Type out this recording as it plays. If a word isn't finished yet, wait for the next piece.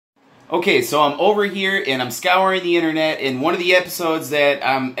Okay, so I'm over here and I'm scouring the internet. In one of the episodes that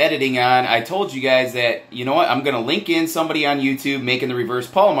I'm editing on, I told you guys that, you know what, I'm going to link in somebody on YouTube making the reverse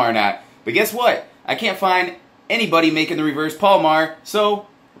Palomar knot. But guess what? I can't find anybody making the reverse Palomar, so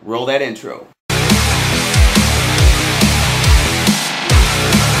roll that intro.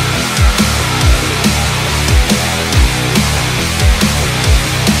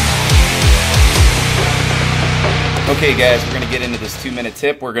 Okay guys, we're going to get into this 2-minute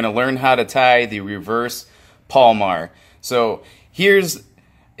tip. We're going to learn how to tie the reverse Palomar. So here's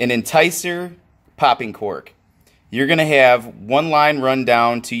an enticer popping cork. You're going to have one line run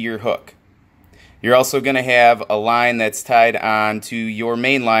down to your hook. You're also going to have a line that's tied on to your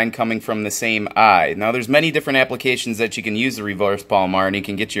main line coming from the same eye. Now there's many different applications that you can use the reverse Palomar, and you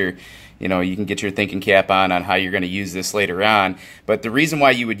can get your thinking cap on how you're going to use this later on. But the reason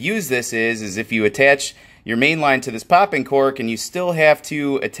why you would use this is if you attach your main line to this popping cork and you still have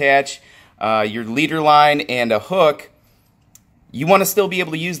to attach your leader line and a hook, you want to still be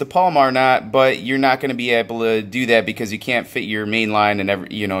able to use the Palomar knot, but you're not going to be able to do that because you can't fit your main line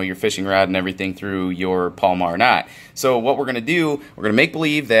and your fishing rod and everything through your Palomar knot. So what we're going to do, we're going to make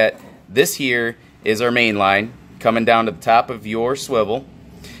believe that this here is our main line coming down to the top of your swivel,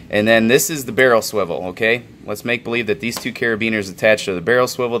 and then this is the barrel swivel. Okay, let's make believe that these two carabiners attached to the barrel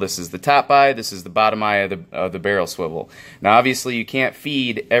swivel. This is the top eye, this is the bottom eye of the barrel swivel. Now obviously you can't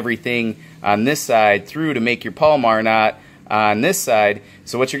feed everything on this side through to make your Palomar knot on this side.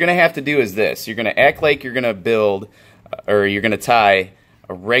 So what you're going to have to do is this. You're going to act like you're going to build, or you're going to tie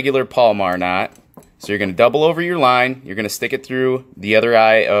a regular Palomar knot. So you're going to double over your line, you're going to stick it through the other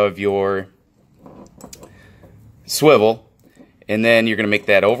eye of your swivel, and then you're going to make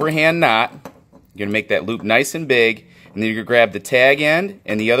that overhand knot. You're going to make that loop nice and big, and then you're going to grab the tag end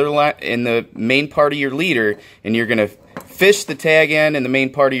and the other line in the main part of your leader, and you're going to fish the tag end and the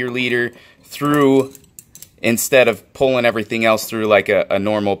main part of your leader through instead of pulling everything else through like a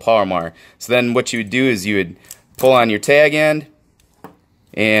normal Palomar. So then what you would do is you would pull on your tag end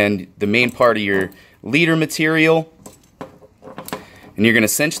and the main part of your leader material, and you're going to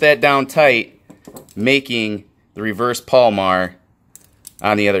cinch that down tight, making the reverse Palomar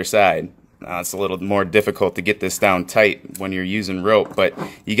on the other side. It's a little more difficult to get this down tight when you're using rope, but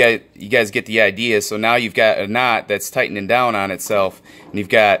you guys get the idea. So now you've got a knot that's tightening down on itself, and you've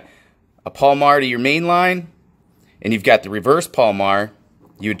got a Palomar to your main line, and you've got the reverse Palomar.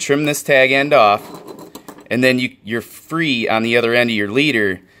 You would trim this tag end off, and then you're free on the other end of your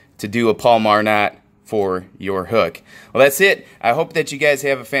leader to do a Palomar knot for your hook. Well, that's it. I hope that you guys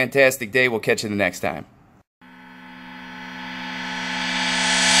have a fantastic day. We'll catch you the next time.